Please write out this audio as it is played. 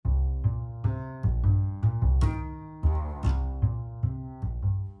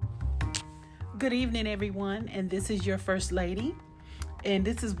Good evening, everyone, and this is your First Lady, and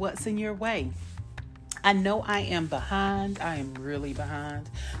this is What's in Your Way. I know I am behind. I am really behind.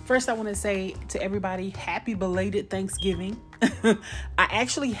 First, I want to say to everybody, happy belated Thanksgiving. I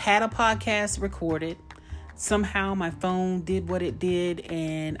actually had a podcast recorded. Somehow my phone did what it did,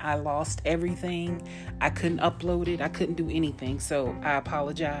 and I lost everything. I couldn't upload it. I couldn't do anything, so I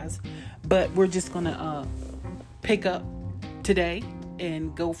apologize. But we're just going to pick up today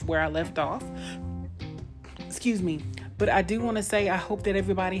and go where I left off. Excuse me. But I do want to say I hope that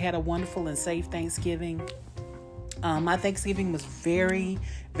everybody had a wonderful and safe Thanksgiving. My Thanksgiving was very,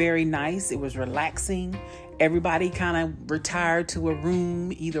 very nice. It was relaxing. Everybody kind of retired to a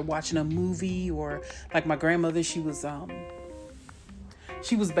room, either watching a movie or like my grandmother, she was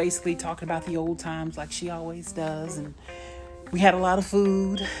basically talking about the old times like she always does. And we had a lot of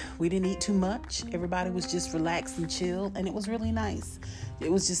food. We didn't eat too much. Everybody was just relaxed and chilled, and it was really nice.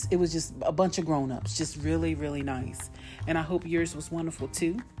 It was just a bunch of grown-ups, just really, really nice. And I hope yours was wonderful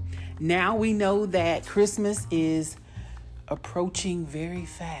too. Now we know that Christmas is approaching very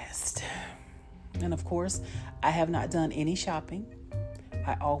fast. And of course, I have not done any shopping.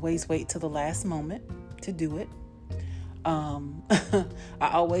 I always wait till the last moment to do it. I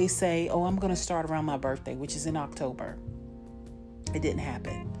always say, I'm going to start around my birthday, which is in October. It didn't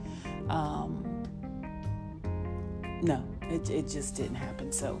happen. No, it just didn't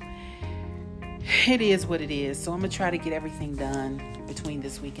happen. So it is what it is. So I'm going to try to get everything done between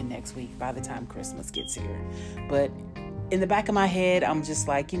this week and next week by the time Christmas gets here. But in the back of my head, I'm just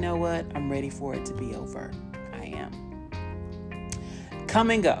like, you know what? I'm ready for it to be over. I am.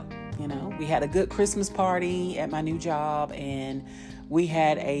 Come and go. We had a good Christmas party at my new job, and we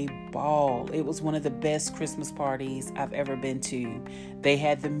had a ball. It was one of the best Christmas parties I've ever been to. They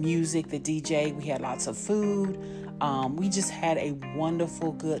had the music, the DJ. We had lots of food. We just had a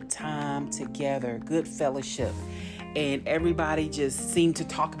wonderful, good time together, good fellowship. And everybody just seemed to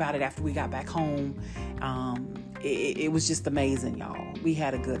talk about it after we got back home. It was just amazing, y'all. We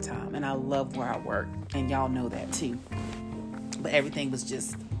had a good time, and I love where I work, and y'all know that too. But everything was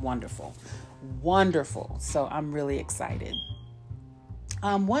just wonderful. Wonderful. So I'm really excited.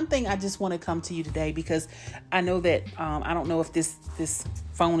 One thing I just want to come to you today, because I know that I don't know if this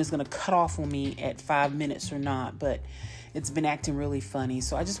phone is going to cut off on me at 5 minutes or not, but it's been acting really funny.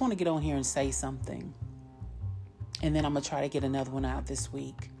 So I just want to get on here and say something. And then I'm going to try to get another one out this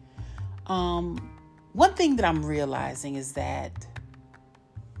week. One thing that I'm realizing is that,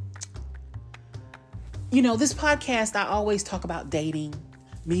 this podcast, I always talk about dating,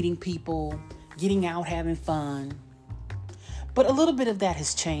 meeting people, getting out, having fun. But a little bit of that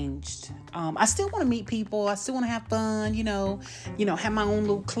has changed. I still want to meet people. I still want to have fun, have my own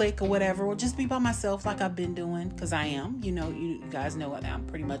little clique or whatever, or just be by myself like I've been doing, because I am. You guys know that I'm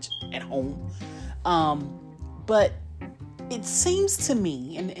pretty much at home. But it seems to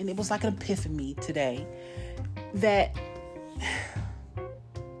me, and it was like an epiphany today, that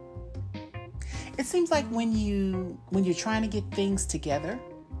it seems like when you're trying to get things together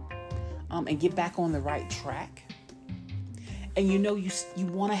and get back on the right track, and you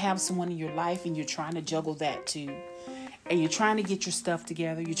want to have someone in your life, and you're trying to juggle that too, and you're trying to get your stuff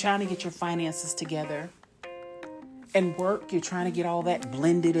together, you're trying to get your finances together, and work, you're trying to get all that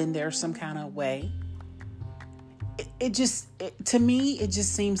blended in there some kind of way. To me, it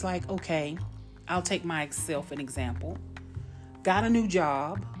just seems like, okay, I'll take myself an example. Got a new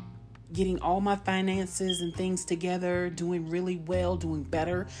job, getting all my finances and things together, doing really well, doing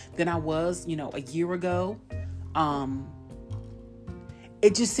better than I was, a year ago.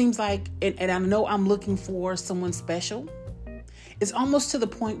 It just seems like, and I know I'm looking for someone special. It's almost to the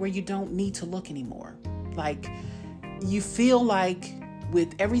point where you don't need to look anymore. Like, you feel like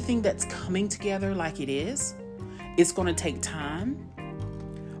with everything that's coming together like it is, it's going to take time,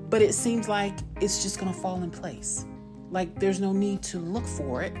 but it seems like it's just going to fall in place. Like, there's no need to look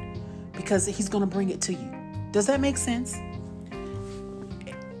for it because he's going to bring it to you. Does that make sense?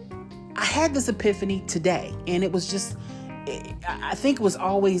 I had this epiphany today, and it was just, I think it was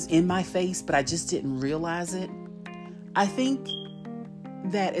always in my face, but I just didn't realize it. I think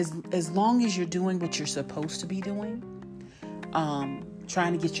that as long as you're doing what you're supposed to be doing,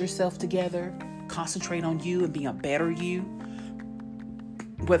 trying to get yourself together, concentrate on you and being a better you,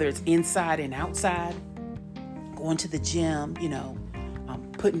 whether it's inside and outside, going to the gym,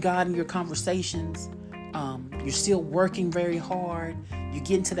 putting God in your conversations, you're still working very hard, you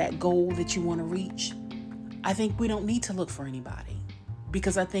get into that goal that you want to reach. I think we don't need to look for anybody,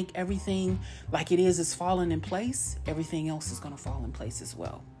 because I think everything like it is falling in place. Everything else is going to fall in place as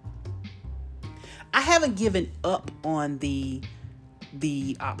well. I haven't given up on the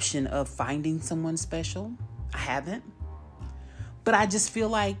the option of finding someone special. I haven't. But I just feel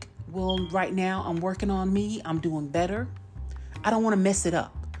like, well, right now I'm working on me. I'm doing better. I don't want to mess it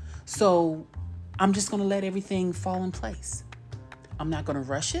up. So I'm just going to let everything fall in place. I'm not going to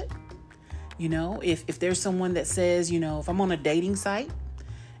rush it. If there's someone that says, if I'm on a dating site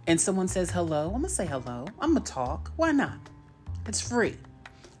and someone says hello, I'm going to say hello. I'm going to talk. Why not? It's free.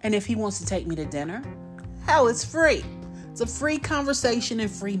 And if he wants to take me to dinner, hell, it's free. It's a free conversation and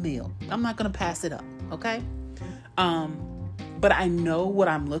free meal. I'm not going to pass it up. Okay. But I know what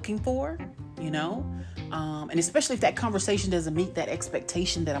I'm looking for, and especially if that conversation doesn't meet that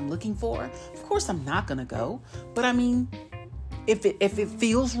expectation that I'm looking for, of course I'm not going to go. But I mean, if it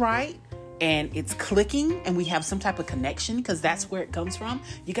feels right and it's clicking and we have some type of connection, because that's where it comes from.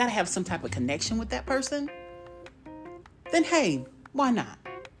 You got to have some type of connection with that person. Then, hey, why not?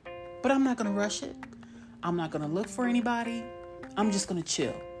 But I'm not going to rush it. I'm not going to look for anybody. I'm just going to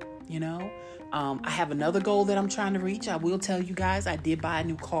chill, I have another goal that I'm trying to reach. I will tell you guys, I did buy a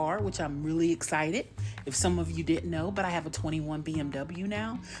new car, which I'm really excited. If some of you didn't know, but I have a 21 BMW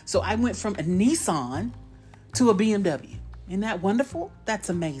now. So I went from a Nissan to a BMW. Isn't that wonderful? That's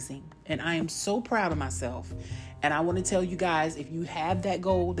amazing. And I am so proud of myself. And I want to tell you guys, if you have that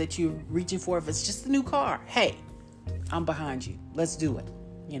goal that you're reaching for, if it's just a new car, hey, I'm behind you. Let's do it.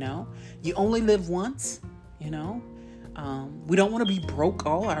 You only live once, we don't want to be broke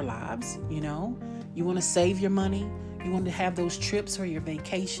all our lives. You want to save your money. You want to have those trips for your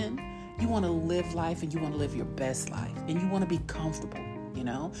vacation. You want to live life and you want to live your best life and you want to be comfortable.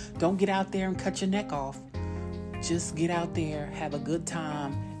 Don't get out there and cut your neck off. Just get out there, have a good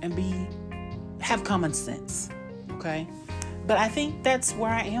time and have common sense. Okay. But I think that's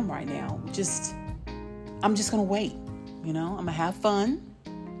where I am right now. I'm just going to wait. I'm going to have fun.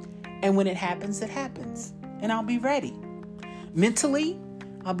 And when it happens, and I'll be ready. Mentally,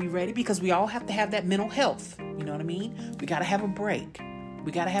 I'll be ready because we all have to have that mental health. You know what I mean? We got to have a break.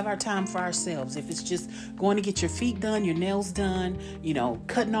 We got to have our time for ourselves. If it's just going to get your feet done, your nails done,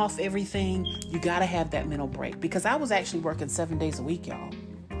 cutting off everything, you got to have that mental break. Because I was actually working 7 days a week, y'all.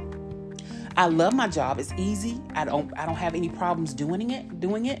 I love my job. It's easy. I don't have any problems doing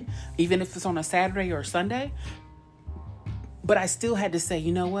it, even if it's on a Saturday or a Sunday. But I still had to say,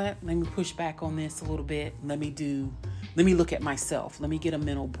 you know what? Let me push back on this a little bit. Let me look at myself. Let me get a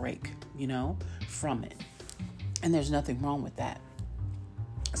mental break, from it. And there's nothing wrong with that.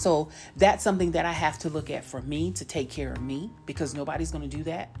 So that's something that I have to look at for me to take care of me, because nobody's going to do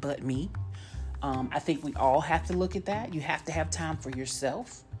that but me. I think we all have to look at that. You have to have time for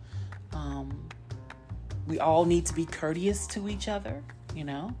yourself. We all need to be courteous to each other,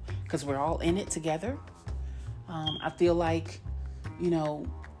 because we're all in it together. I feel like,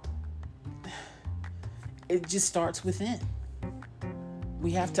 it just starts within.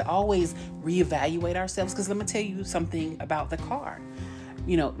 We have to always reevaluate ourselves, because let me tell you something about the car.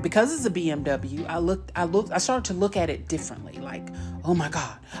 Because it's a BMW, I started to look at it differently. Like, oh my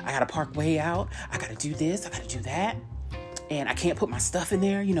God, I got to park way out. I got to do this. I got to do that. And I can't put my stuff in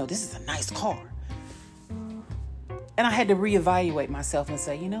there. This is a nice car. And I had to reevaluate myself and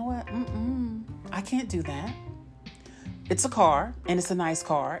say, you know what? I can't do that. It's a car and it's a nice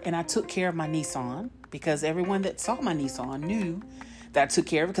car. And I took care of my Nissan because everyone that saw my Nissan knew that I took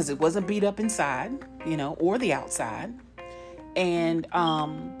care of it because it wasn't beat up inside, or the outside. And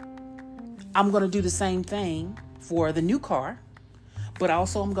I'm going to do the same thing for the new car. But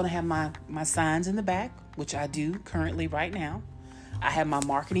also I'm going to have my signs in the back, which I do currently right now. I have my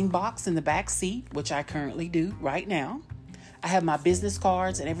marketing box in the back seat, which I currently do right now. I have my business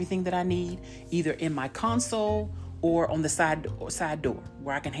cards and everything that I need either in my console or on the side door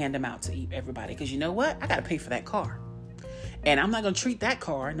where I can hand them out to everybody. Because you know what? I got to pay for that car. And I'm not going to treat that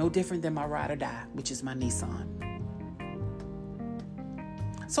car no different than my ride or die, which is my Nissan.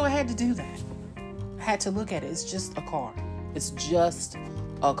 So I had to do that. I had to look at it. It's just a car. It's just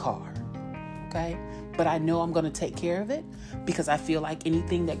a car. Okay? But I know I'm going to take care of it because I feel like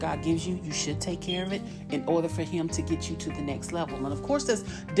anything that God gives you, you should take care of it in order for him to get you to the next level. And of course, there's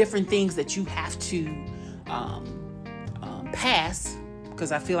different things that you have to pass,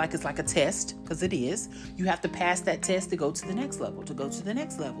 because I feel like it's like a test, because it is. You have to pass that test to go to the next level,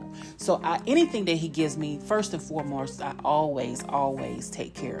 So anything that he gives me, first and foremost, I always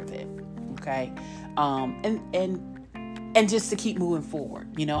take care of it. Okay. And just to keep moving forward,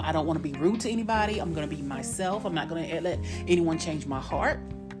 I don't want to be rude to anybody. I'm going to be myself. I'm not going to let anyone change my heart.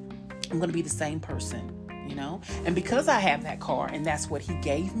 I'm going to be the same person, and because I have that car and that's what he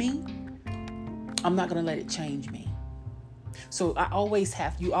gave me, I'm not going to let it change me. So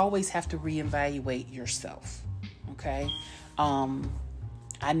you always have to reevaluate yourself. Okay.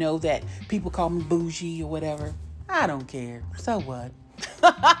 I know that people call me bougie or whatever. I don't care. So what?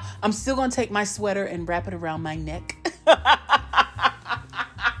 I'm still going to take my sweater and wrap it around my neck.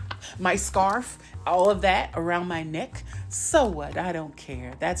 My scarf, all of that around my neck. So what? I don't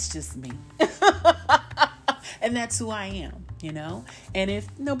care. That's just me. And that's who I am, you know? And if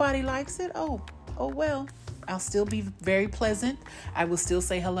nobody likes it, oh well. I'll still be very pleasant. I will still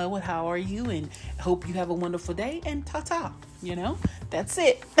say hello and how are you, and hope you have a wonderful day, and ta-ta, you know? That's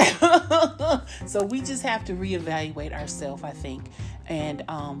it. So we just have to reevaluate ourselves, I think, and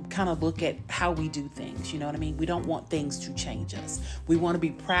kind of look at how we do things. You know what I mean? We don't want things to change us. We want to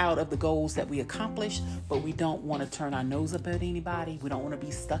be proud of the goals that we accomplish, but we don't want to turn our nose up at anybody. We don't want to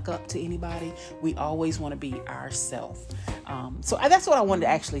be stuck up to anybody. We always want to be ourselves. So that's what I wanted to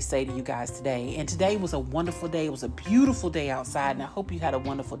actually say to you guys today. And today was a wonderful day. It was a beautiful day outside, and I hope you had a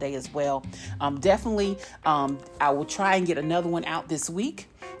wonderful day as well. Definitely, I will try and get another one out this week.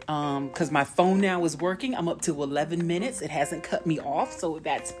 Because my phone now is working. I'm up to 11 minutes. It hasn't cut me off, so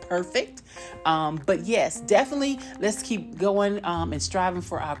that's perfect. But yes, definitely let's keep going and striving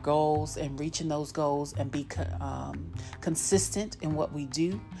for our goals and reaching those goals, and be consistent in what we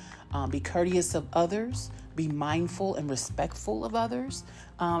do. Be courteous of others. Be mindful and respectful of others.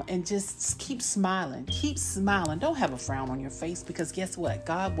 And just keep smiling. Keep smiling. Don't have a frown on your face, because guess what?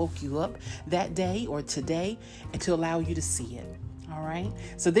 God woke you up that day or today and to allow you to see it. All right.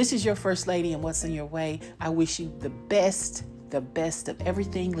 So this is your First Lady and What's in Your Way. I wish you the best of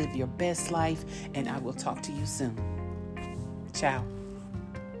everything. Live your best life, and I will talk to you soon. Ciao.